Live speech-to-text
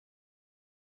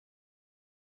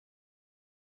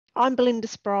I'm Belinda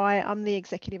Spry. I'm the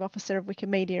Executive Officer of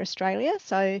Wikimedia Australia.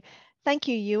 So thank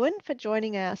you, Ewan, for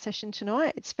joining our session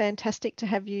tonight. It's fantastic to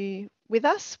have you with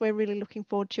us. We're really looking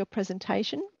forward to your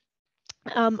presentation.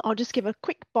 I'll just give a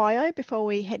quick bio before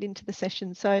we head into the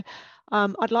session. So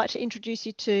I'd like to introduce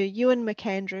you to Ewan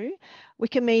McAndrew,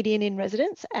 Wikimedian in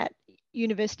residence at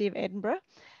University of Edinburgh.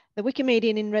 The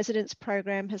Wikimedian in Residence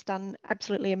program has done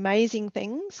absolutely amazing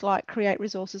things like create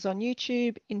resources on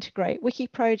YouTube, integrate wiki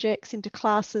projects into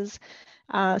classes,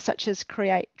 such as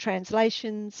create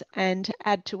translations and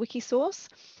add to Wikisource.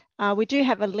 We do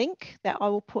have a link that I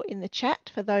will put in the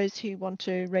chat for those who want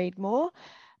to read more.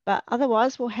 But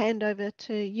otherwise, we'll hand over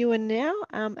to Ewan now,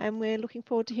 and we're looking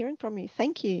forward to hearing from you.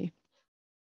 Thank you.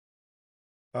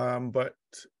 But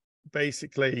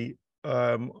basically,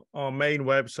 our main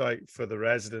website for the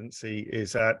residency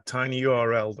is at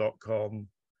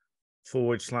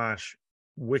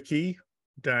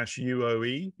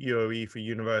tinyurl.com/wiki-UOE, UOE for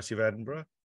University of Edinburgh.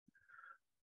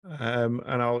 And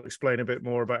I'll explain a bit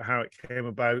more about how it came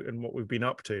about and what we've been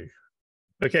up to.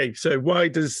 Okay, so why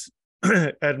does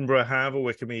Edinburgh have a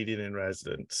Wikimedian in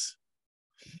residence?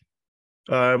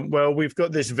 Well, we've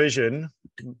got this vision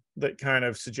that kind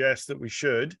of suggests that we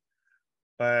should.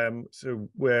 So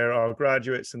where our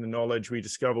graduates and the knowledge we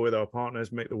discover with our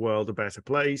partners make the world a better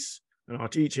place, and our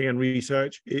teaching and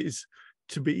research is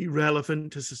to be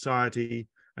relevant to society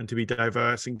and to be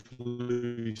diverse,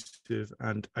 inclusive,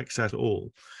 and access to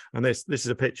all. And this is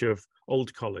a picture of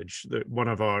Old College that one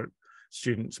of our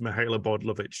students, Mihaela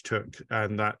Bodlovich, took,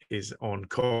 and that is on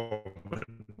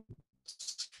Commons.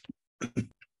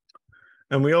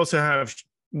 And we also have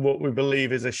what we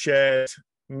believe is a shared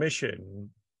mission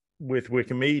with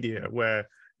Wikimedia, where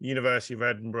University of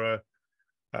Edinburgh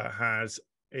has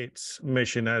its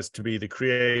mission as to be the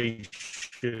creation,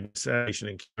 dissemination,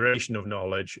 and curation of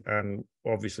knowledge. And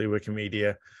obviously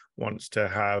Wikimedia wants to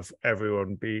have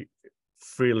everyone be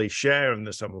freely sharing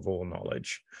the sum of all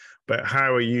knowledge. But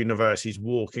how are universities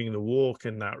walking the walk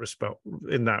in that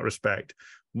respect?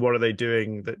 What are they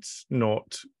doing that's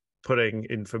not putting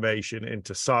information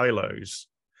into silos?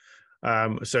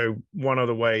 So one of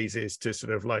the ways is to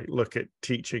sort of like look at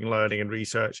teaching, learning, and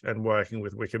research and working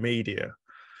with Wikimedia.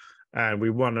 And we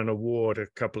won an award a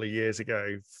couple of years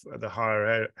ago, the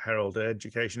Higher Herald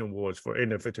Education Awards, for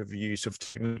innovative use of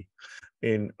technology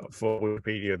for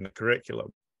Wikipedia in the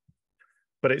curriculum.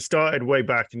 But it started way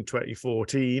back in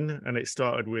 2014, and it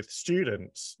started with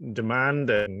students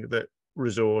demanding that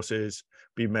resources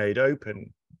be made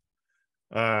open.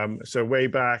 So way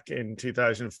back in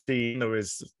 2015, there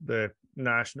was the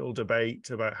national debate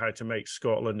about how to make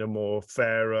Scotland a more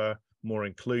fairer, more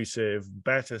inclusive,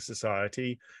 better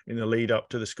society in the lead up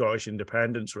to the Scottish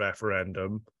independence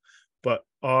referendum. But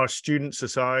our student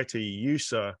society,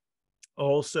 USA,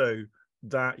 also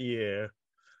that year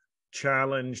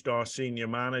challenged our senior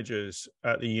managers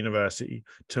at the university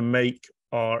to make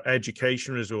our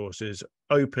education resources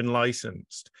open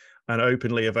licensed and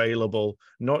openly available,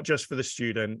 not just for the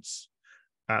students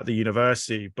at the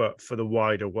university, but for the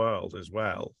wider world as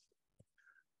well.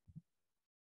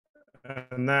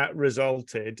 And that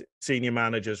resulted senior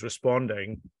managers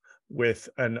responding with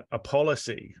a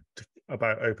policy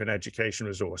about open education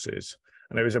resources.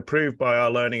 And it was approved by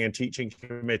our Learning and Teaching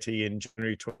Committee in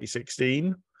January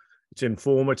 2016. It's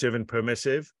informative and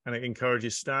permissive, and it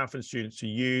encourages staff and students to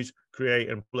use, create,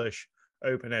 and publish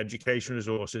open education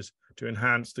resources to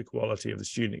enhance the quality of the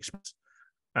student experience.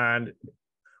 And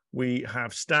we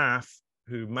have staff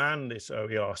who man this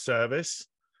OER service,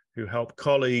 who help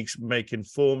colleagues make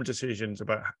informed decisions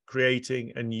about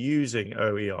creating and using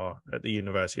OER at the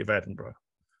University of Edinburgh.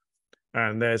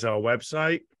 And there's our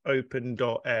website,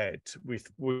 open.ed. We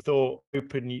thought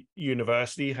Open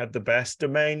University had the best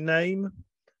domain name,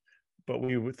 but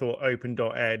we thought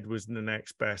open.ed was the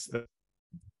next best thing.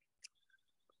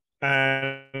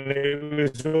 And it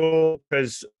was all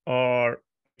because our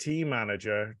team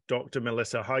manager, Dr.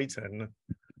 Melissa Heighton,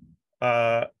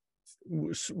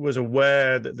 was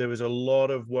aware that there was a lot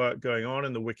of work going on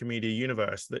in the Wikimedia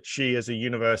universe that she, as a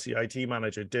university IT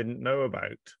manager, didn't know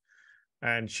about.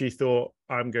 And she thought,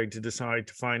 I'm going to decide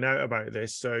to find out about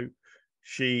this. So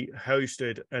she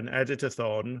hosted an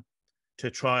editathon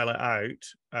to trial it out,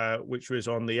 which was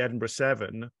on the Edinburgh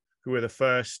 7, who were the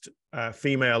first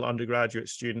female undergraduate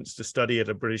students to study at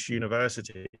a British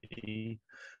university.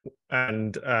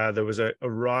 And there was a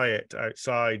riot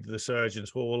outside the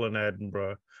Surgeons' Hall in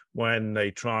Edinburgh when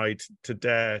they tried to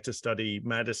dare to study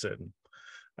medicine.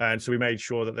 And so we made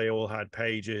sure that they all had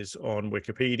pages on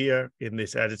Wikipedia in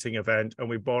this editing event. And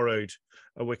we borrowed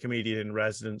a Wikimedian in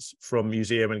residence from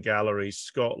Museum and Galleries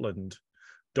Scotland,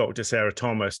 Dr. Sarah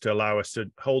Thomas, to allow us to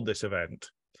hold this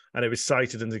event. And it was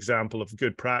cited as an example of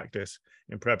good practice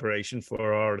in preparation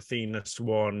for our Athena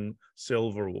Swan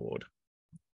Silver Award.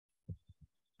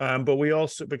 But we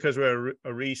also, because we're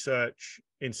a research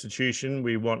institution,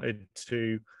 we wanted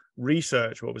to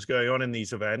research what was going on in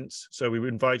these events. So we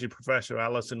invited Professor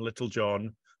Alison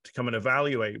Littlejohn to come and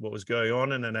evaluate what was going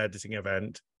on in an editing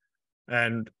event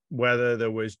and whether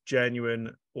there was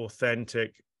genuine,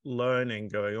 authentic learning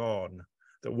going on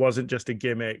that wasn't just a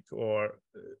gimmick, or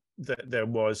that there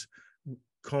was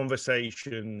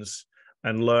conversations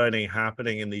and learning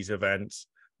happening in these events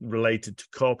related to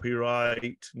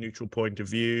copyright, neutral point of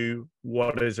view,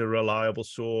 what is a reliable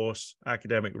source,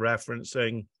 academic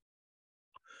referencing,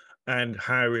 and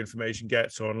how information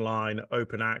gets online,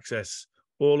 open access,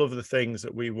 all of the things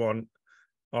that we want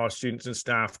our students and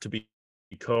staff to be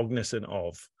cognizant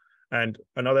of. And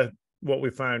what we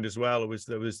found as well was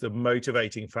there was the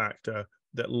motivating factor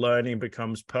that learning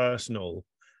becomes personal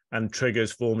and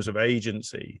triggers forms of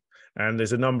agency. And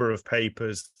there's a number of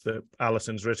papers that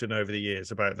Alison's written over the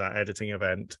years about that editing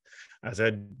event as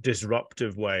a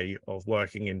disruptive way of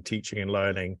working in teaching and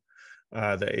learning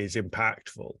that is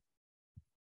impactful.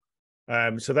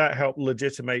 So that helped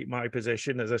legitimate my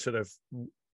position as I sort of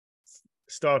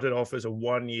started off as a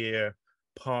 1-year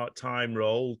part-time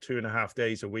role, 2.5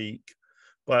 days a week.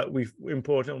 But we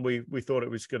thought it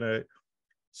was going to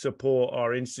support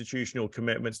our institutional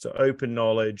commitments to open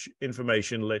knowledge,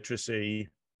 information literacy,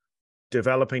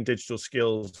 developing digital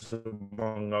skills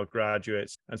among our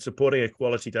graduates, and supporting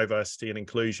equality, diversity, and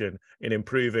inclusion in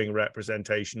improving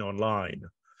representation online.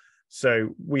 So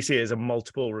we see it as a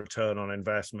multiple return on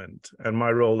investment. And my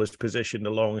role is positioned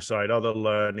alongside other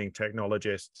learning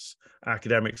technologists,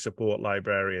 academic support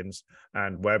librarians,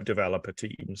 and web developer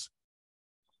teams.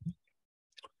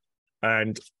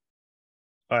 And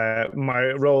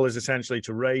my role is essentially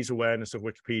to raise awareness of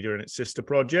Wikipedia and its sister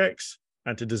projects,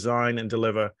 and to design and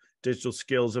deliver digital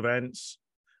skills events,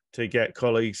 to get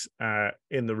colleagues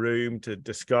in the room to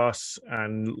discuss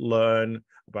and learn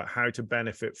about how to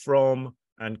benefit from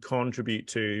and contribute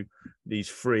to these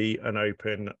free and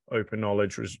open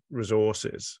knowledge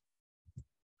resources.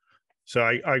 So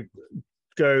I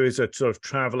go as a sort of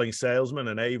traveling salesman,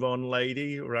 an Avon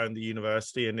lady around the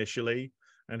university initially,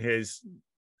 and here's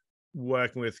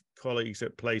working with colleagues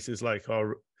at places like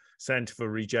our Center for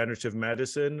Regenerative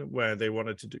Medicine, where they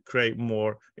wanted to create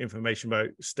more information about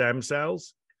stem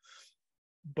cells.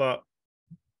 But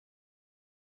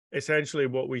essentially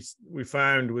what we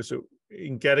found was that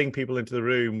in getting people into the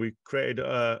room, we created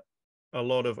a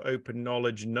lot of open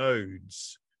knowledge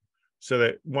nodes, so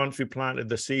that once we planted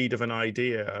the seed of an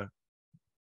idea,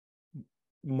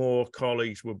 more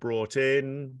colleagues were brought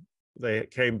in. They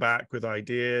came back with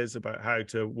ideas about how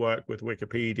to work with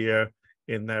Wikipedia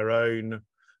in their own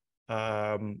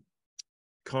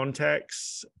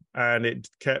contexts, and it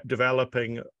kept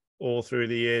developing all through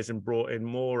the years and brought in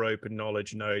more open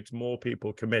knowledge nodes, more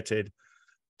people committed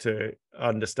to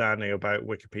understanding about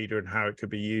Wikipedia and how it could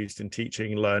be used in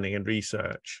teaching, learning, and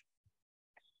research.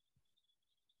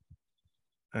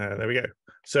 There we go.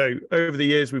 So over the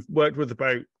years, we've worked with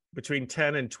about between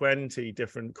 10 and 20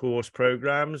 different course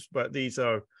programs, but these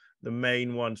are the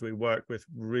main ones we work with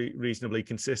reasonably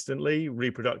consistently.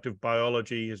 Reproductive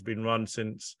biology has been run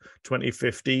since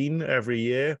 2015 every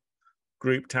year.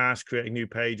 Group task, creating new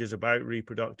pages about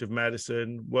reproductive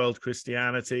medicine. World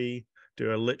Christianity,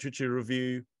 do a literature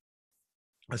review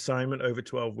assignment over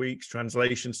 12 weeks.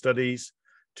 Translation studies,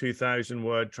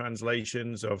 2,000-word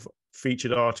translations of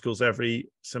featured articles every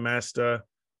semester.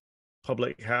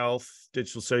 Public health,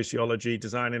 digital sociology,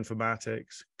 design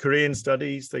informatics. Korean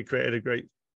studies, they created a great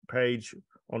page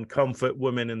on comfort,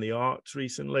 women in the arts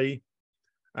recently.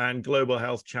 And global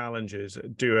health challenges,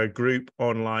 do a group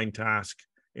online task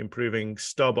improving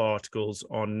stub articles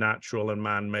on natural and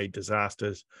man-made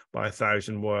disasters by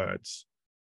 1,000 words.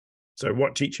 So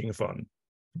what teaching fun?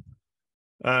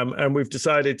 And we've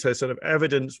decided to sort of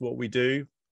evidence what we do,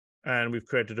 and we've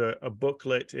created a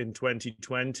booklet in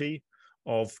 2020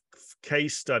 of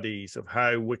case studies of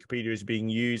how Wikipedia is being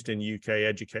used in UK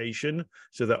education,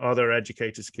 so that other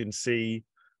educators can see,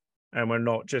 and we're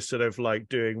not just sort of like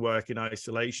doing work in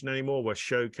isolation anymore. We're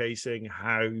showcasing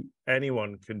how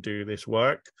anyone can do this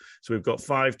work. So we've got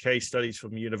 5 case studies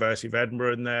from University of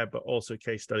Edinburgh in there, but also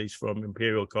case studies from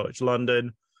Imperial College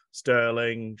London,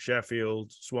 Stirling,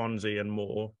 Sheffield, Swansea, and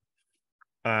more.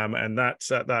 And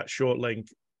that's at that short link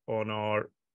on our,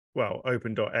 well,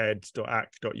 open.ed.ac.uk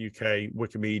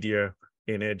Wikimedia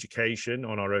in education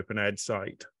on our Open Ed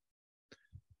site.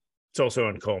 It's also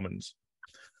on Commons.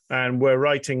 And we're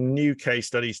writing new case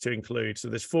studies to include. So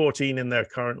there's 14 in there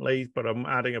currently, but I'm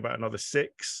adding about another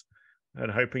 6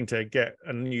 and hoping to get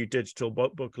a new digital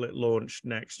booklet launched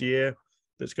next year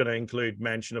that's going to include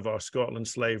mention of our Scotland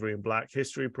Slavery and Black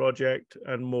History project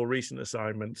and more recent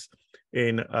assignments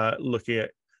in looking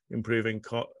at improving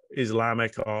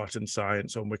Islamic art and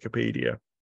science on Wikipedia.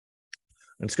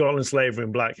 And Scotland Slavery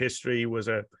and Black History was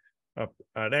an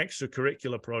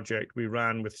extracurricular project we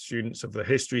ran with students of the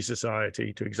History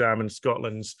Society to examine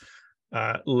Scotland's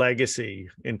legacy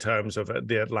in terms of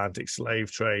the Atlantic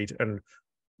slave trade, and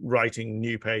writing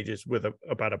new pages with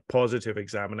about a positive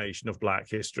examination of Black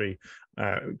history,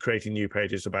 creating new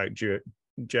pages about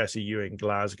Jesse Ewing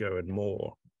Glasgow and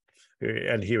more.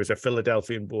 And he was a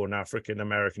Philadelphian-born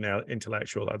African-American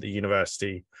intellectual at the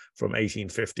university from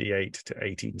 1858 to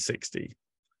 1860.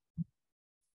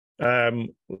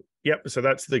 Yep, so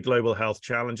that's the Global Health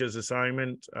Challenges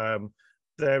assignment.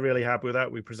 They're really happy with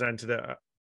that. We presented it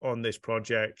on this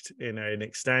project in an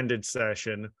extended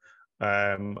session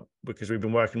because we've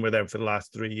been working with them for the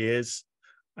last 3 years,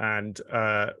 and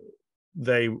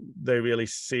they really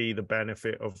see the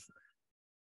benefit of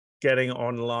getting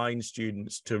online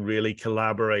students to really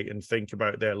collaborate and think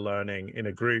about their learning in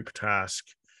a group task,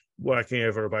 working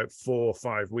over about 4 or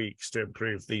 5 weeks to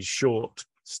improve these short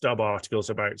stub articles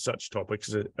about such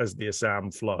topics as the Assam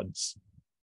floods.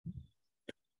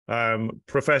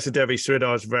 Professor Devi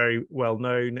Sridhar is very well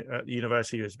known at the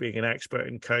university as being an expert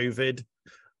in COVID,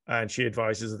 and she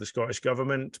advises the Scottish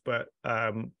government, but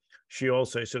she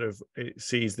also sort of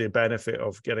sees the benefit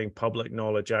of getting public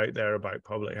knowledge out there about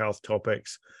public health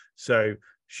topics. So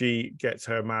she gets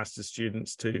her master's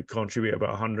students to contribute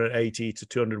about 180 to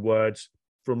 200 words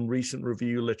from recent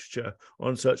review literature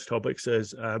on such topics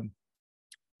as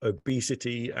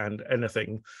obesity and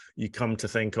anything you come to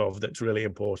think of that's really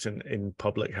important in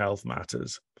public health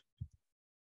matters.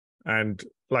 And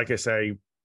like I say,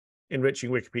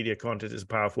 enriching Wikipedia content is a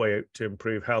powerful way to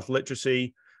improve health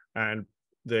literacy, and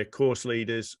the course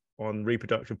leaders on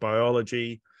reproductive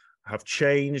biology have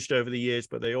changed over the years,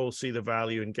 but they all see the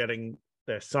value in getting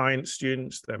their science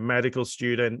students, their medical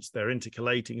students, their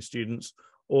intercalating students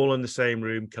all in the same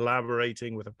room,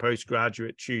 collaborating with a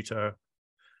postgraduate tutor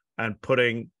and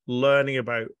learning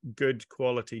about good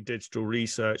quality digital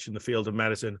research in the field of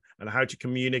medicine and how to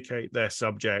communicate their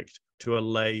subject to a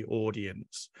lay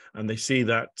audience. And they see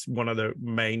that's one of the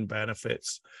main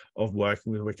benefits of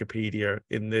working with Wikipedia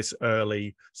in this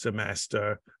early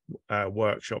semester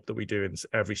workshop that we do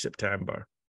every September.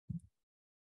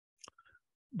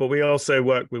 But we also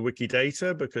work with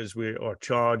Wikidata because we are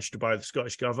charged by the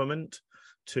Scottish Government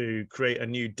to create a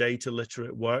new data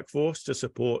literate workforce to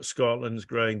support Scotland's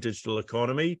growing digital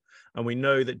economy. And we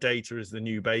know that data is the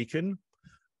new bacon.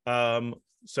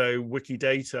 So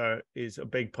Wikidata is a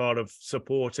big part of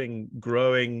supporting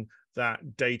growing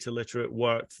that data literate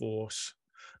workforce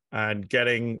and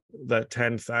getting the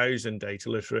 10,000 data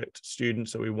literate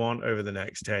students that we want over the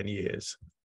next 10 years.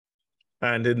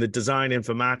 And in the design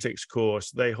informatics course,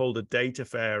 they hold a data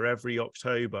fair every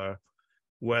October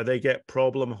where they get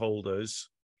problem holders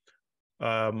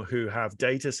who have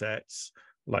data sets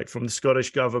like from the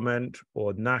Scottish Government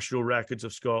or National Records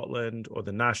of Scotland or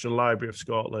the National Library of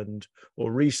Scotland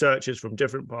or researchers from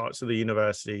different parts of the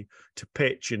university to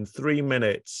pitch in 3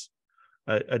 minutes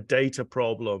a data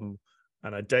problem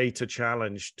and a data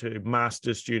challenge to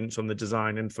master's students on the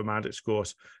design informatics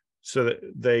course, so that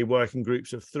they work in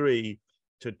groups of 3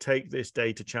 to take this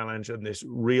data challenge and this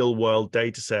real world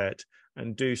data set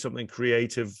and do something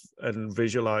creative and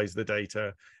visualize the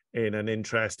data in an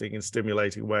interesting and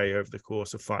stimulating way over the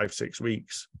course of 5-6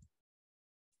 weeks.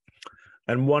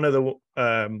 And one of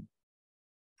the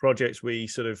projects we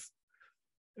sort of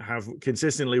have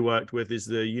consistently worked with is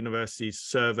the university's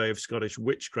Survey of Scottish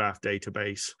Witchcraft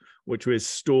database, which was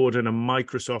stored in a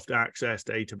Microsoft Access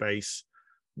database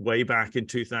way back in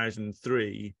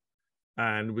 2003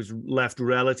 and was left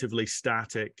relatively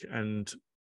static and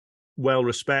well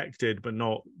respected, but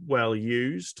not well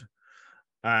used.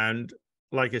 And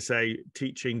like I say,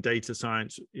 teaching data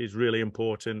science is really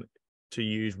important to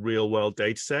use real world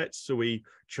data sets. So we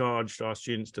charged our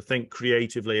students to think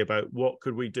creatively about what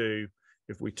could we do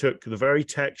if we took the very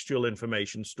textual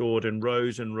information stored in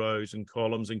rows and rows and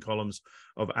columns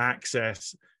of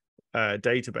Access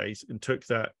database and took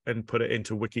that and put it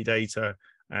into Wikidata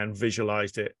and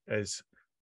visualized it as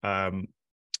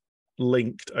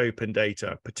linked open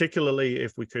data, particularly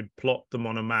if we could plot them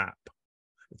on a map,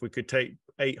 if we could take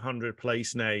 800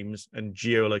 place names and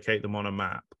geolocate them on a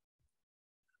map.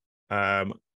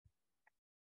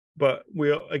 But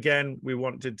we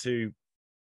wanted to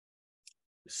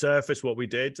surface what we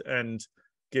did and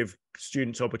give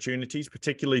students opportunities,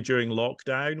 particularly during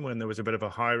lockdown when there was a bit of a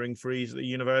hiring freeze at the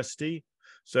university.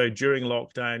 So during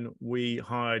lockdown, we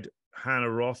hired Hannah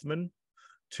Rothman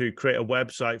to create a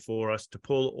website for us to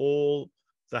pull all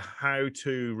the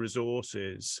how-to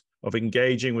resources of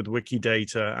engaging with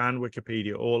Wikidata and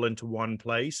Wikipedia all into one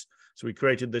place. So we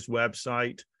created this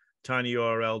website,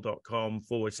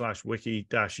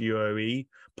 tinyurl.com/wiki-UOE,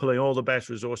 pulling all the best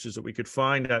resources that we could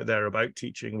find out there about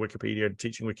teaching Wikipedia and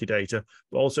teaching Wikidata,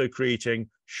 but also creating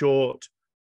short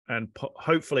and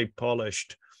hopefully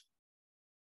polished,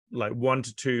 like 1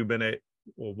 to 2 minute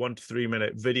or 1 to 3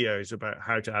 minute videos about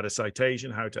how to add a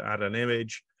citation, how to add an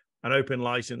image, and open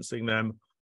licensing them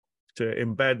to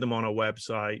embed them on a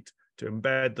website, to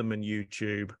embed them in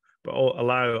YouTube, but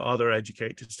allow other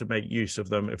educators to make use of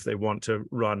them if they want to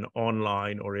run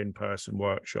online or in-person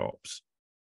workshops.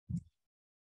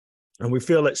 And we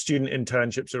feel that student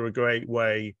internships are a great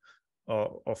way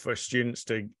for students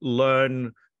to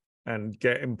learn and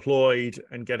get employed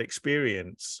and get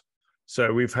experience.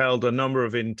 So we've held a number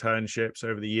of internships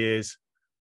over the years.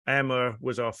 Emma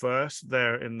was our first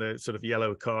there in the sort of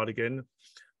yellow cardigan.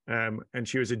 And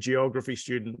she was a geography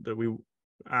student that we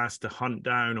asked to hunt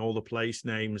down all the place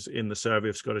names in the Survey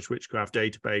of Scottish Witchcraft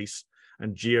database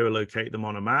and geolocate them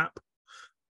on a map.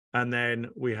 And then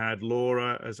we had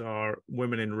Laura as our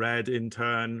Women in Red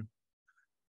intern.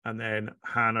 And then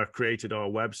Hannah created our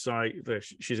website.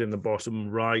 She's in the bottom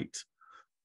right.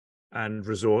 And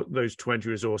those 20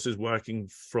 resources working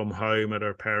from home at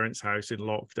her parents' house in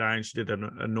lockdown. She did an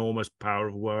enormous power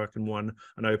of work and won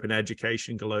an Open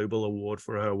Education Global Award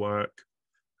for her work.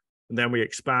 And then we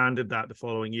expanded that the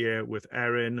following year with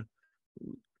Erin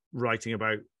writing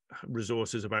about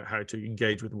resources about how to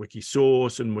engage with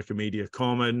Wikisource and Wikimedia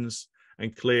Commons,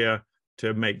 and Claire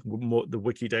to make the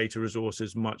Wikidata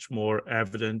resources much more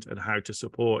evident and how to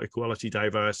support equality,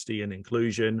 diversity, and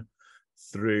inclusion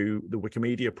through the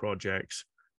Wikimedia projects.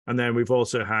 And then we've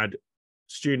also had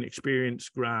student experience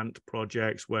grant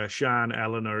projects where Shan,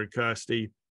 Eleanor, and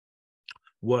Kirsty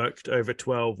worked over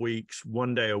 12 weeks,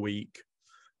 1 day a week,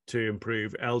 to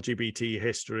improve LGBT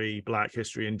history, Black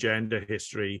history, and gender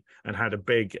history, and had a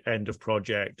big end of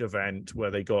project event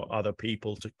where they got other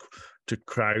people to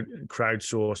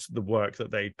crowdsource the work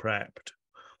that they'd prepped.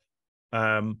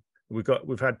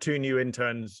 We've had 2 new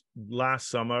interns last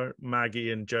summer,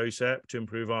 Maggie and Joseph, to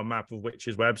improve our Map of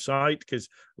Witches website, because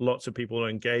lots of people are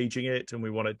engaging it, and we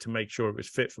wanted to make sure it was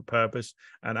fit for purpose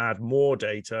and add more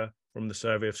data from the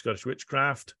Survey of Scottish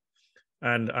Witchcraft.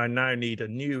 And I now need a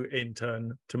new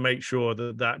intern to make sure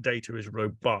that that data is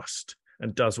robust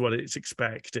and does what it's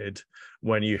expected.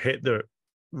 When you hit the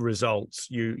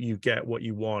results, you get what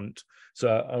you want.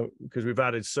 So because we've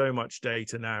added so much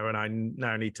data now, and I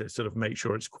now need to sort of make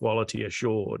sure it's quality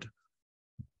assured.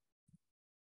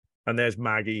 And there's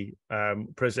Maggie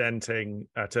presenting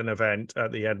at an event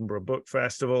at the Edinburgh Book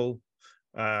Festival,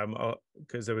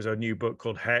 because there was a new book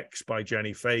called Hex by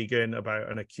Jenny Fagan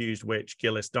about an accused witch,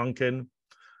 Gillis Duncan.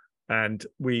 And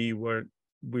we've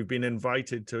been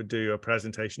invited to do a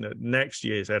presentation at next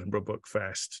year's Edinburgh Book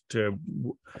Fest to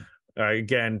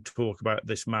again talk about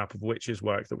this Map of Witches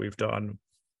work that we've done.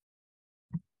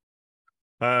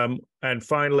 And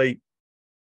finally,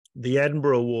 the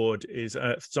Edinburgh Award is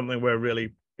something we're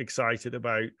really excited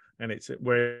about, and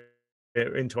we're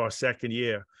into our second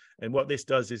year. And what this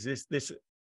does is this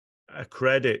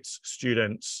accredits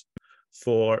students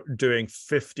for doing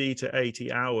 50 to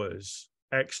 80 hours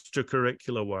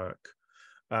extracurricular work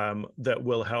that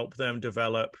will help them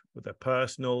develop their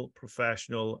personal,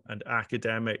 professional, and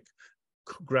academic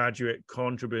graduate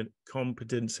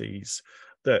competencies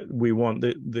that we want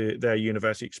their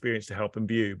university experience to help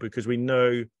imbue, because we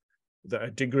know that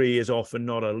a degree is often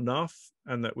not enough,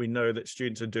 and that we know that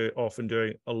students are often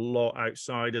doing a lot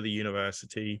outside of the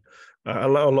university, a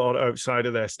lot outside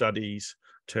of their studies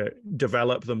to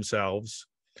develop themselves.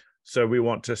 So we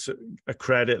want to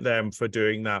accredit them for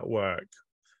doing that work.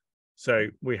 So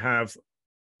we have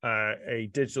a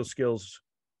digital skills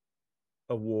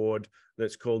award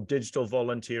that's called Digital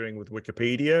Volunteering with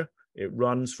Wikipedia. It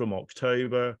runs from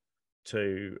October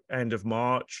to end of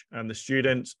March, and the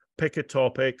students pick a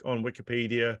topic on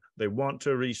Wikipedia they want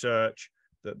to research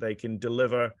that they can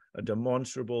deliver a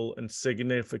demonstrable and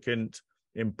significant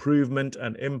improvement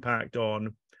and impact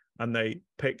on, and they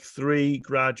pick 3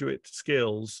 graduate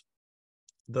skills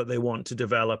that they want to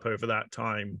develop over that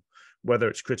time, whether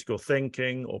it's critical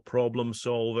thinking or problem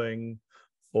solving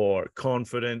or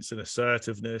confidence and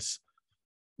assertiveness.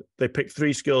 They pick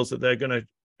 3 skills that they're going to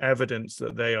evidence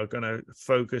that they are going to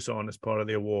focus on as part of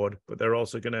the award, but they're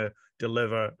also going to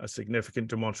deliver a significant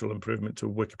demonstrable improvement to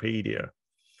Wikipedia.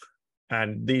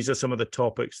 And these are some of the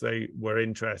topics they were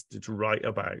interested to write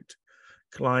about.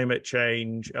 climate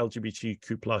change,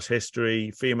 LGBTQ plus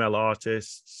history, female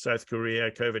artists, South Korea,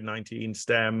 COVID-19,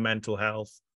 STEM, mental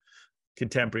health,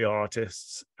 contemporary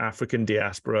artists, African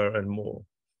diaspora, and more.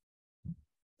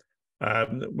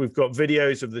 We've got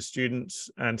videos of the students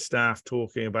and staff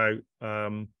talking about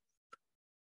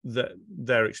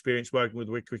their experience working with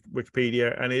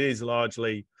Wikipedia, and it is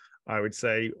largely, I would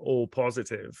say, all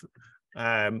positive.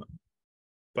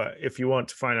 But if you want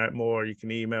to find out more, you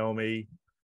can email me.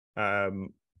 And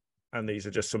these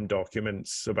are just some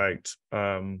documents about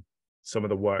some of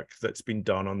the work that's been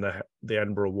done on the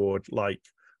Edinburgh Award, like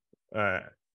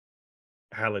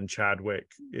Helen Chadwick,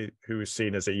 who was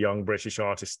seen as a young British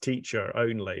artist teacher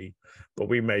only, but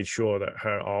we made sure that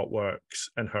her artworks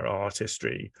and her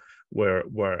artistry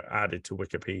were added to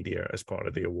Wikipedia as part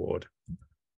of the award.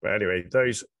 But anyway,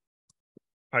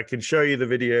 I can show you the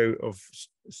video of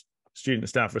student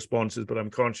staff responses, but I'm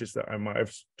conscious that I might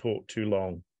have talked too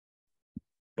long.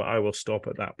 But I will stop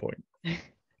at that point. I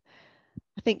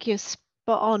think you're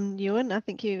spot on, Ewan. I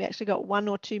think you've actually got 1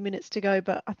 or 2 minutes to go,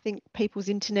 but I think people's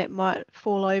internet might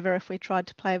fall over if we tried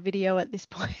to play a video at this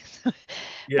point.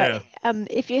 Yeah. But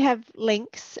if you have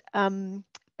links,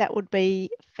 that would be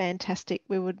fantastic.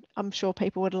 I'm sure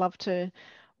people would love to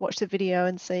watch the video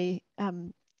and see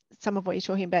some of what you're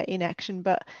talking about in action.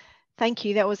 But thank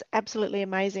you. That was absolutely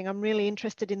amazing. I'm really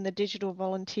interested in the digital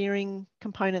volunteering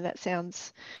component. That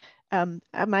sounds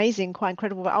amazing, quite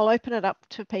incredible. But I'll open it up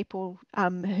to people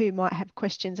who might have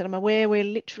questions. And I'm aware we're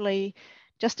literally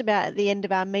just about at the end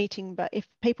of our meeting, but if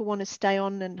people want to stay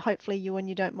on, and hopefully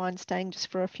you don't mind staying just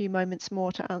for a few moments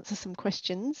more to answer some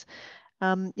questions,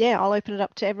 yeah, I'll open it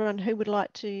up to everyone who would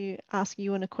like to ask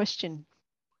Ewan a question.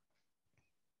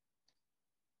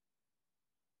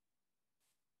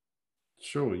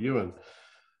 Sure, Ewan.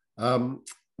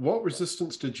 What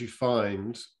resistance did you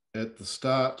find at the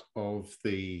start of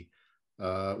the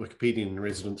Wikipedian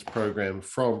residence program,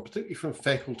 particularly from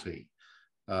faculty?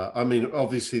 I mean,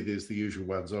 obviously there's the usual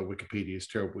ones, oh, Wikipedia is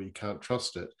terrible, you can't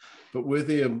trust it. But were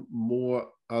there more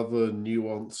other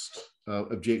nuanced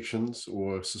objections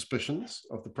or suspicions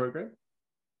of the program?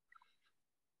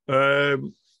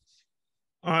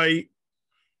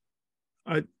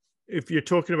 If you're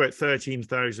talking about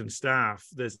 13,000 staff,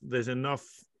 there's enough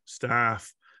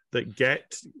staff that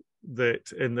get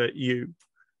that, and that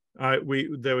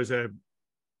there was a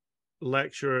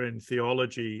lecturer in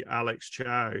theology, Alex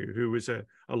Chow, who was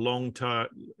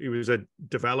he was a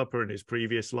developer in his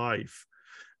previous life,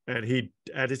 and he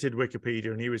edited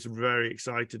Wikipedia, and he was very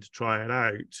excited to try it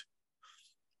out.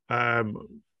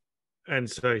 And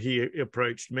so he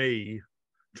approached me.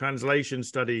 Translation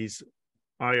studies,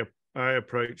 I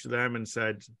approached them and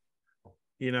said,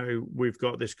 we've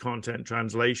got this content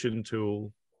translation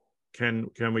tool. Can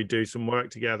we do some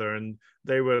work together? And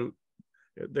they were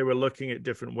looking at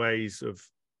different ways of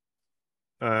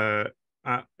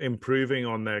improving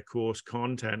on their course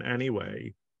content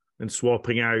anyway, and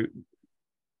swapping out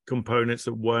components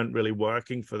that weren't really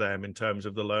working for them in terms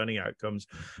of the learning outcomes.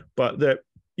 But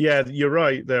yeah, you're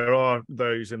right. There are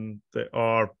those that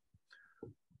are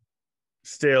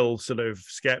still sort of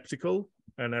skeptical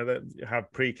and that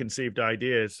have preconceived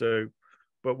ideas.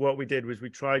 But what we did was we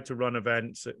tried to run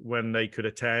events when they could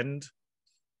attend,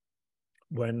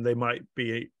 when they might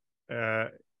be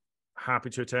happy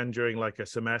to attend during like a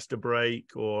semester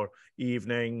break or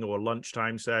evening or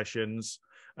lunchtime sessions,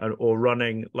 or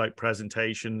running like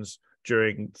presentations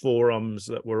during forums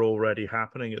that were already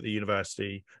happening at the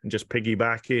university and just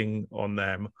piggybacking on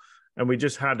them. And we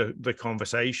just had the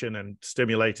conversation and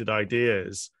stimulated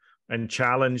ideas and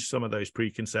challenged some of those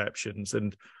preconceptions.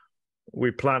 And we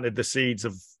planted the seeds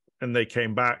and they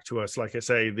came back to us. Like I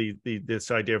say, this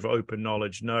idea of open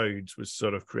knowledge nodes was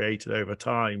sort of created over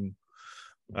time,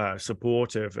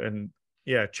 supportive, and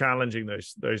yeah, challenging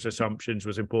those assumptions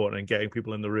was important, and getting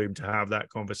people in the room to have that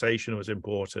conversation was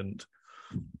important.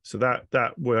 So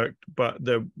that worked. But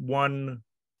the one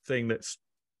thing that's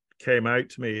came out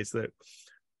to me is that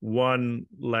one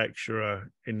lecturer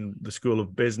in the School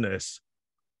of Business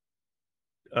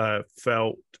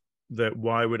felt that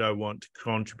why would I want to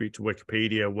contribute to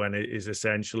Wikipedia when it is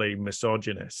essentially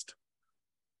misogynist,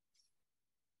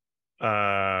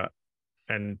 and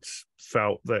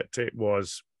felt that it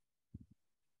was,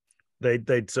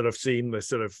 they'd sort of seen the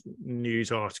sort of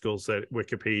news articles that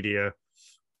Wikipedia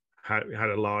had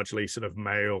a largely sort of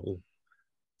male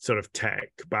sort of tech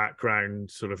background,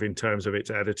 sort of in terms of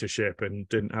its editorship, and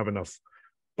didn't have enough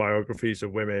biographies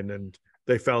of women, and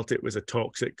they felt it was a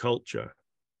toxic culture.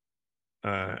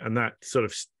 And that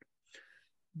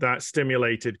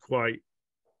stimulated quite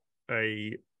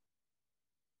a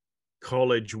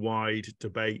college-wide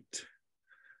debate,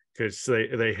 because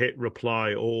they hit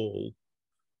reply all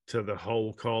to the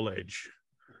whole college.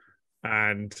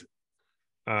 And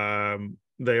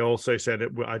they also said,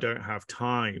 I don't have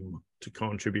time to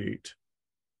contribute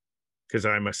because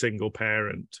I'm a single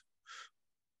parent.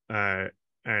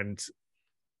 And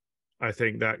I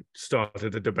think that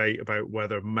started a debate about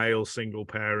whether male single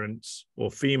parents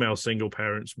or female single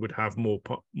parents would have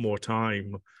more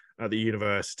time at the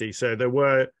university. So there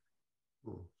were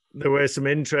some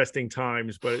interesting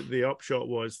times, but the upshot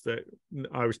was that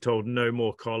I was told no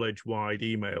more college-wide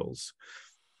emails.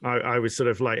 I was sort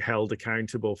of like held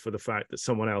accountable for the fact that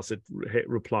someone else had hit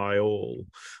reply all,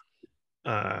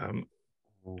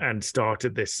 and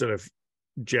started this sort of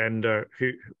gender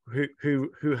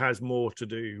who has more to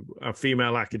do, a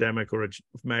female academic or a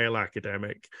male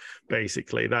academic.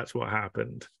 Basically that's what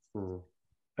happened.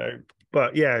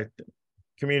 But yeah,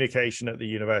 communication at the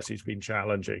university has been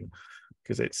challenging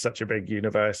because it's such a big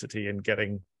university, and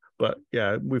but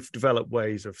yeah, we've developed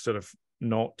ways of sort of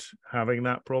not having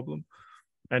that problem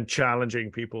and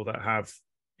challenging people that have,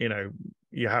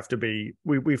 you have to be,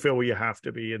 we feel you have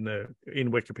to be in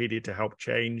Wikipedia to help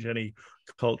change any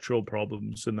cultural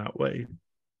problems in that way.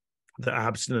 The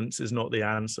abstinence is not the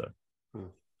answer.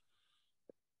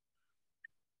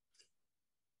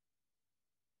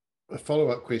 A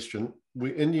follow-up question.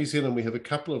 In New Zealand, we have a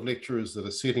couple of lecturers that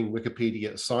are setting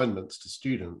Wikipedia assignments to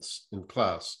students in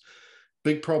class.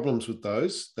 Big problems with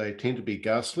those. They tend to be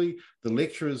ghastly. The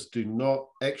lecturers do not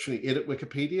actually edit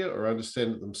Wikipedia or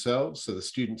understand it themselves. So the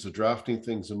students are drafting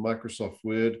things in Microsoft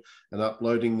Word and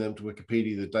uploading them to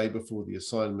Wikipedia the day before the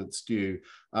assignment's due,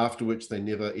 after which they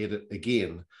never edit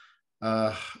again.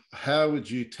 How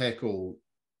would you tackle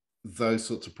those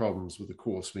sorts of problems with the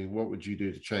course? I mean, what would you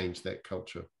do to change that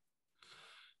culture?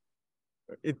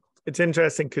 It's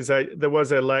interesting because there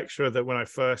was a lecturer that when I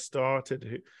first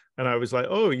started, and I was like,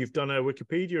 "Oh, you've done a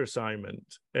Wikipedia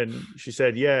assignment," and she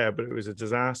said, "Yeah, but it was a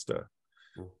disaster,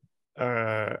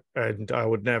 and I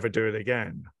would never do it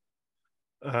again."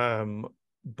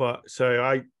 But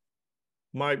so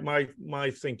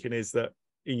my thinking is that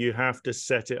you have to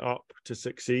set it up to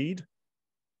succeed,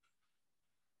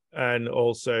 and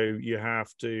also you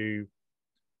have to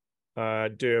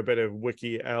do a bit of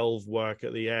wiki elf work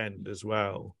at the end as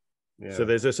well. Yeah. So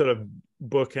there's a sort of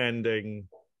bookending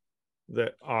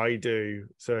that I do.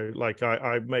 So like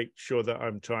I make sure that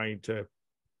I'm trying to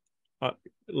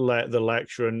let the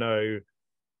lecturer know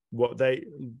what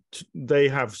they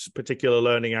have particular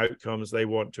learning outcomes they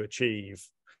want to achieve,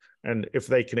 and if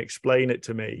they can explain it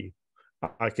to me,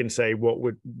 I can say what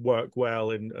would work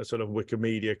well in a sort of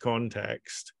Wikimedia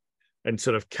context, and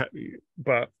sort of.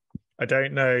 But I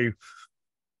don't know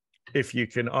if you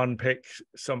can unpick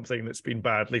something that's been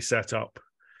badly set up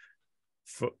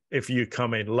for if you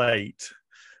come in late.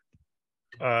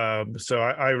 So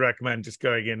I recommend just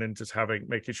going in and just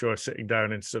making sure sitting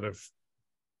down and sort of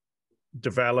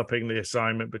developing the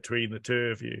assignment between the two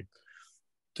of you.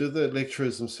 Do the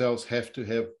lecturers themselves have to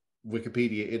have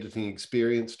Wikipedia editing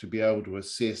experience to be able to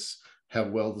assess how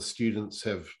well the students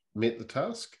have met the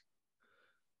task?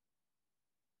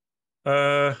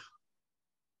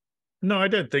 No, I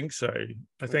don't think so.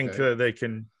 I think they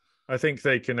can. I think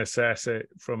they can assess it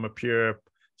from a pure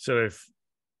sort of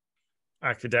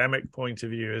academic point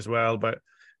of view as well. But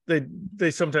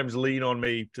they sometimes lean on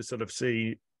me to sort of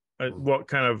see what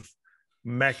kind of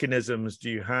mechanisms do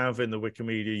you have in the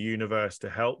Wikimedia universe to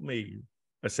help me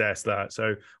assess that.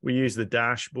 So we use the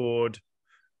dashboard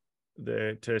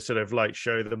to sort of like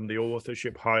show them the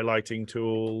authorship highlighting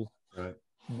tool. Right.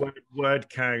 Word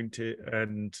count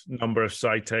and number of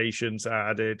citations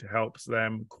added helps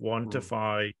them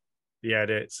quantify the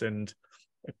edits, and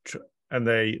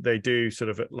they do sort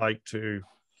of like to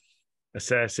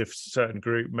assess if certain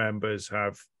group members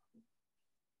have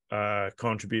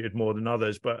contributed more than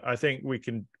others. But I think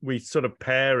we sort of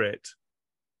pair it,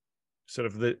 sort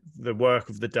of the work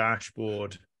of the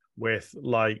dashboard with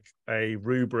like a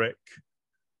rubric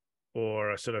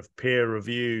or a sort of peer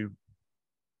review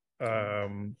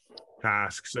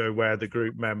task, so where the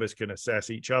group members can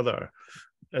assess each other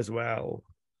as well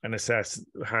and assess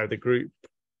how the group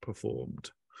performed.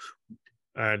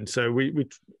 And so we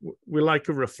like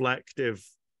a reflective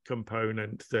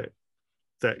component that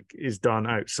is done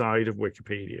outside of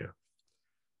Wikipedia.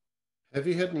 Have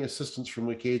you had any assistance from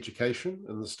Wiki Education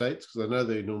in the States? Because I know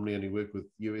they normally only work with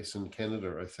US and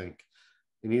Canada, I think.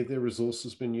 Any of their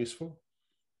resources been useful?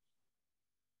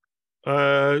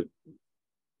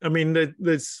 I mean, I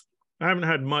haven't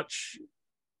had much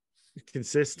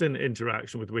consistent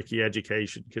interaction with Wiki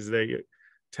Education because they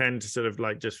tend to sort of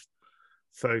like just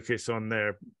focus on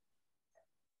the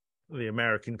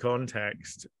American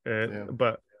context.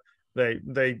 But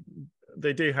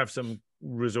they do have some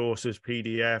resources,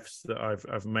 PDFs that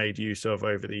I've made use of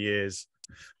over the years,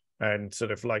 and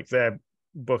sort of like their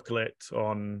booklet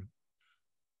on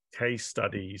case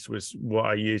studies was what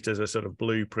I used as a sort of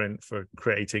blueprint for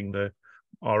creating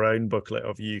our own booklet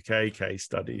of UK case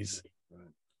studies.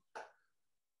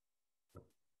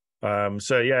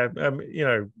 So yeah, you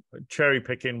know, cherry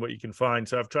picking what you can find.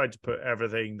 So I've tried to put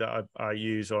everything that I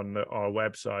use on our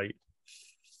website.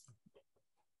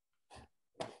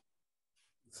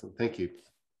 So thank you.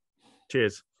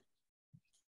 Cheers.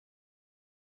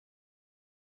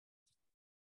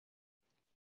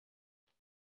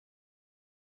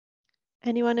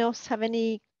 Anyone else have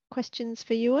any questions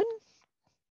for Ewan?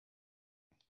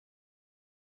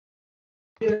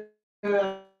 Yeah,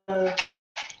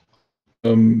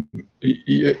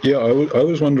 I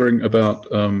was wondering about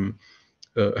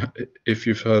if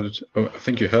you've had, I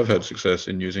think you have had success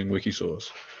in using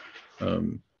Wikisource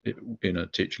in a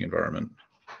teaching environment.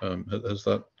 Has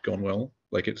that gone well?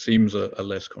 Like, it seems a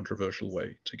less controversial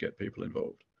way to get people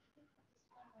involved.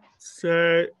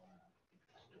 So,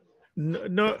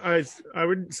 no, I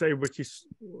wouldn't say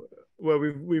well,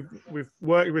 we've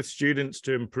worked with students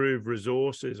to improve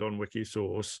resources on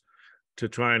Wikisource to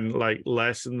try and like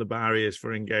lessen the barriers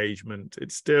for engagement.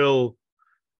 It's still,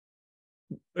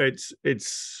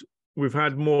 we've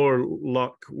had more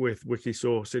luck with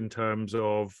Wikisource in terms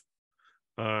of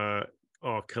our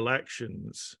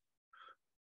collections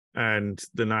and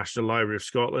the National Library of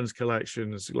Scotland's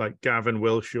collections. Like Gavin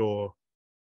Wilshaw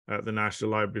at the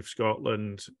National Library of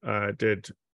Scotland did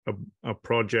a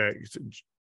project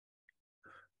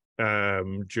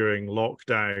during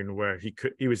lockdown where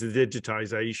he was the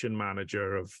digitization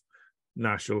manager of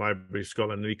National Library of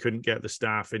Scotland, and he couldn't get the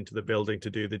staff into the building to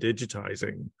do the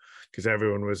digitizing because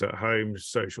everyone was at home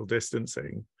social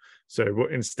distancing. So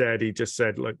instead he just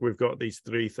said, like, we've got these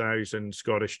 3,000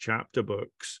 Scottish chapter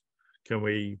books, can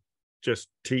we just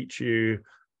teach you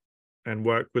and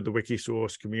work with the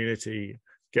Wikisource community,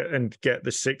 get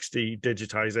the 60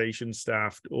 digitization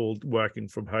staff all working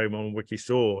from home on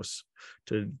Wikisource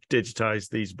to digitize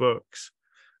these books.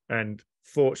 And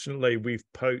fortunately, we've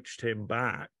poached him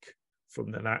back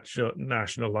from the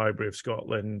National Library of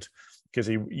Scotland, because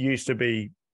he used to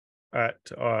be at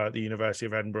the University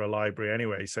of Edinburgh Library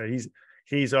anyway. So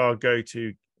he's our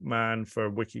go-to man for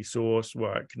Wikisource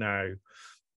work now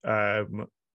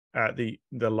at the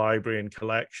library and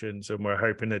collections, and we're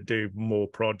hoping to do more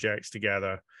projects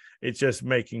together. It's just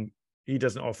he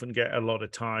doesn't often get a lot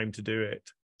of time to do it.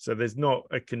 So there's not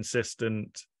a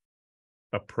consistent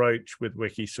approach with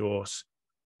Wikisource.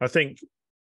 I think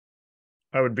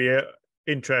I would be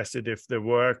interested if there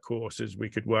were courses we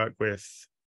could work with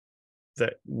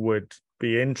that would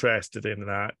be interested in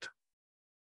that.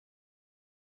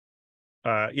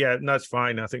 Yeah, that's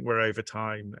fine. I think we're over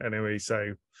time anyway.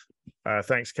 So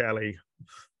thanks, Kelly.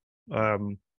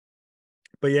 But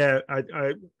yeah,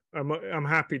 I'm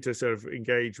happy to sort of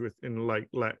engage with and like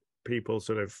let people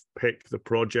sort of pick the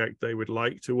project they would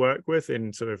like to work with,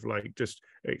 and sort of like just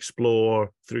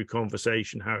explore through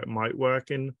conversation how it might work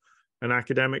in an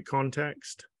academic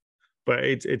context. But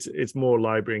it's more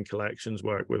library and collections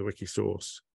work with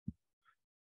Wikisource.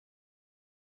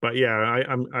 But yeah,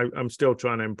 I'm still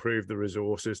trying to improve the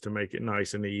resources to make it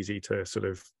nice and easy to sort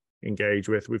of engage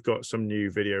with. We've got some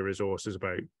new video resources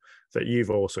that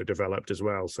you've also developed as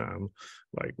well, Sam,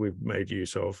 like we've made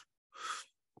use of.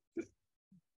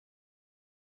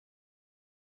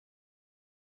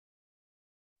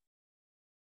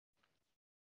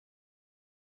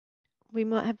 We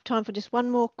might have time for just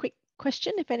one more quick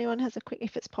question. If anyone has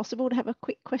if it's possible to have a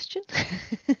quick question.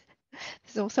 This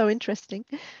is also interesting.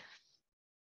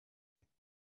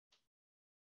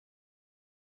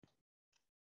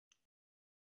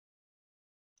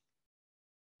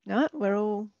 No, we're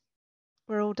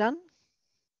all done.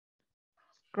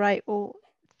 Great. Well,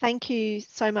 thank you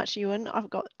so much, Ewan. I've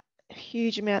got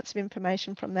huge amounts of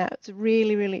information from that. It's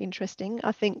really, really interesting.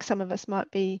 I think some of us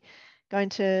might be going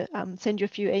to send you a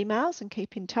few emails and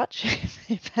keep in touch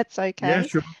if that's okay. Yeah,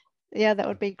 sure. Yeah, that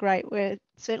would be great. We're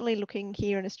certainly looking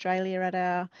here in Australia at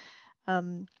our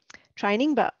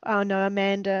training, but I know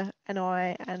Amanda and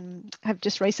I have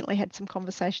just recently had some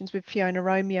conversations with Fiona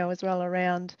Romeo as well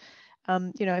around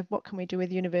you know, what can we do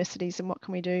with universities and what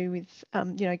can we do with,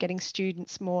 you know, getting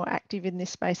students more active in this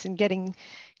space and getting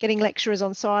lecturers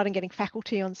on side and getting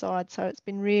faculty on side. So it's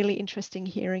been really interesting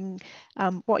hearing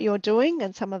what you're doing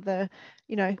and some of the,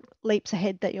 you know, leaps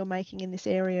ahead that you're making in this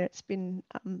area. It's been,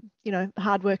 you know,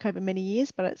 hard work over many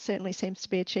years, but it certainly seems to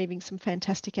be achieving some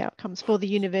fantastic outcomes for the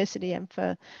university and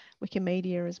for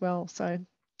Wikimedia as well. So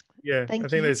Yeah, Thank I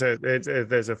think you.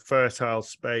 there's a fertile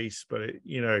space, but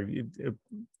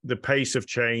the pace of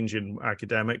change in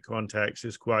academic context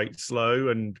is quite slow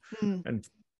and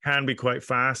can be quite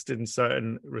fast in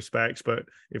certain respects. But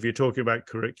if you're talking about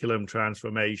curriculum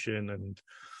transformation and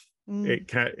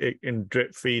in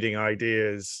drip feeding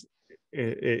ideas,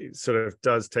 it sort of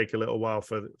does take a little while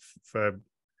for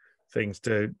things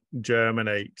to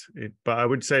germinate. But I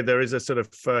would say there is a sort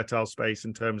of fertile space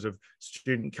in terms of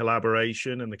student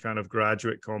collaboration and the kind of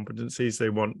graduate competencies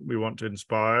we want to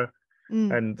inspire.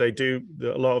 And a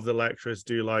lot of the lecturers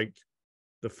do like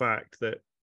the fact that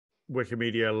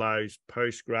Wikimedia allows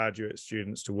postgraduate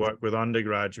students to work with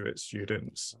undergraduate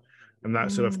students, and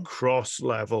that sort of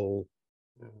cross-level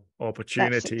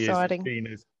opportunity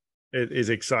is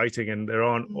exciting, and there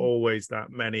aren't always that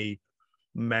many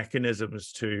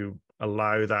mechanisms to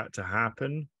allow that to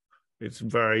happen. It's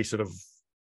very sort of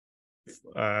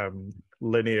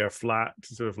linear, flat,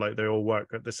 sort of like they all work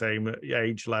at the same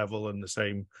age level and the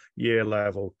same year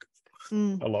level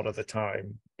a lot of the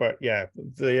time. But yeah,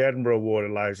 the Edinburgh Award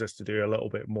allows us to do a little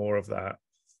bit more of that.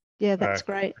 Yeah, that's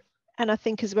great. And I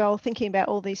think as well, thinking about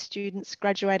all these students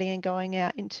graduating and going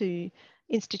out into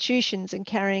institutions and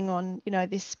carrying on,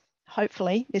 this,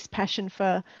 hopefully, this passion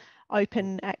for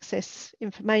open access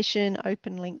information,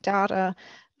 open link data,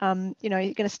 you're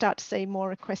going to start to see more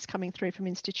requests coming through from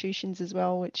institutions as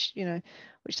well, which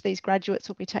these graduates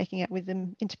will be taking out with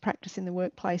them into practice in the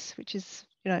workplace, which is,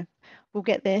 we'll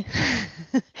get there.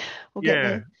 Get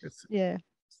there. Yeah.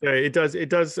 So it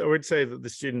does. I would say that the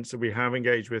students that we have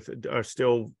engaged with are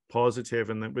still positive,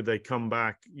 and that would they come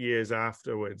back years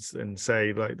afterwards and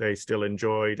say like they still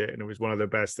enjoyed it and it was one of the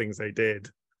best things they did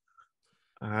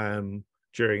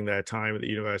during their time at the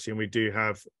university. And we do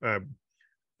have a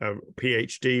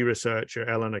PhD researcher,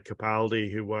 Eleanor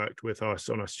Capaldi, who worked with us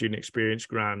on a student experience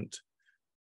grant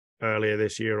earlier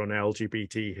this year on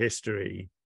LGBT history.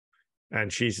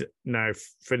 And she's now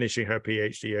finishing her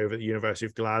PhD over at the University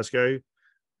of Glasgow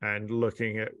and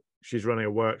she's running a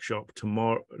workshop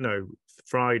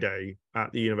Friday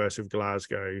at the University of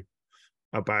Glasgow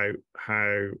about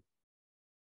how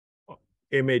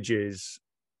images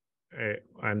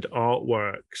and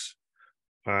artworks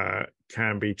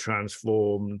can be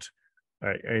transformed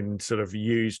and sort of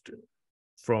used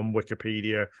from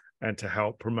Wikipedia and to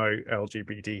help promote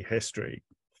LGBT history.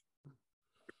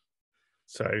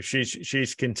 So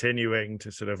she's continuing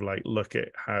to sort of like look at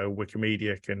how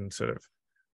Wikimedia can sort of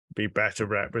be better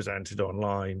represented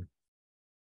online.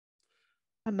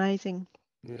 Amazing.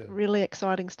 Yeah. Really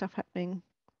exciting stuff happening.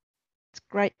 It's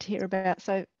great to hear about.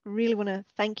 So really want to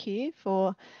thank you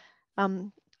for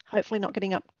hopefully not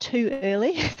getting up too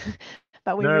early,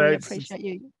 but we really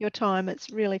appreciate your time. It's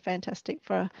really fantastic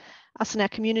for us and our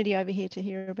community over here to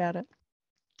hear about it.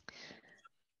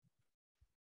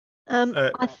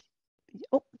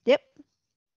 Yep.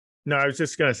 No, I was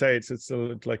just going to say it's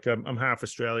like I'm half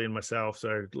Australian myself,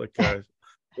 so like it's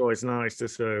always nice to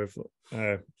sort of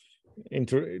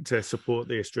to support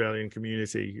the Australian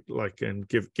community, like, and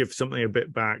give something a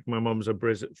bit back. My mum's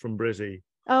from Brizzy.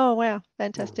 Oh wow,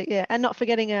 fantastic! Yeah, and not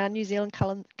forgetting our New Zealand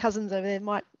cousins over there,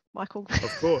 Michael.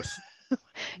 Of course.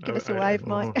 Give us a wave,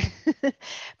 Mike.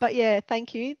 But yeah,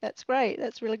 thank you. That's great.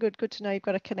 That's really good. Good to know you've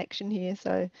got a connection here.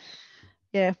 So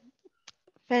yeah,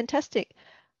 fantastic.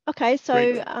 Okay,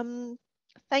 so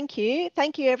thank you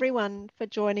everyone for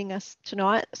joining us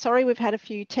tonight. Sorry we've had a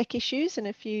few tech issues and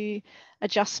a few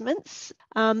adjustments.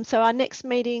 So our next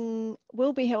meeting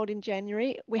will be held in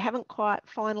January. We haven't quite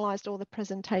finalised all the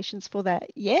presentations for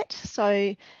that yet.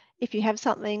 So if you have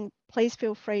something, please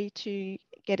feel free to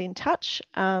get in touch.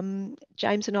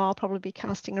 James and I will probably be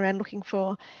casting around looking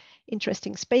for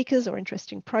interesting speakers or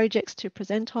interesting projects to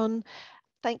present on.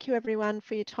 Thank you everyone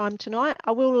for your time tonight.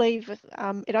 I will leave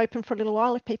it open for a little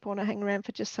while if people want to hang around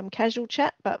for just some casual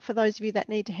chat, but for those of you that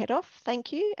need to head off,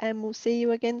 thank you, and we'll see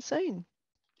you again soon.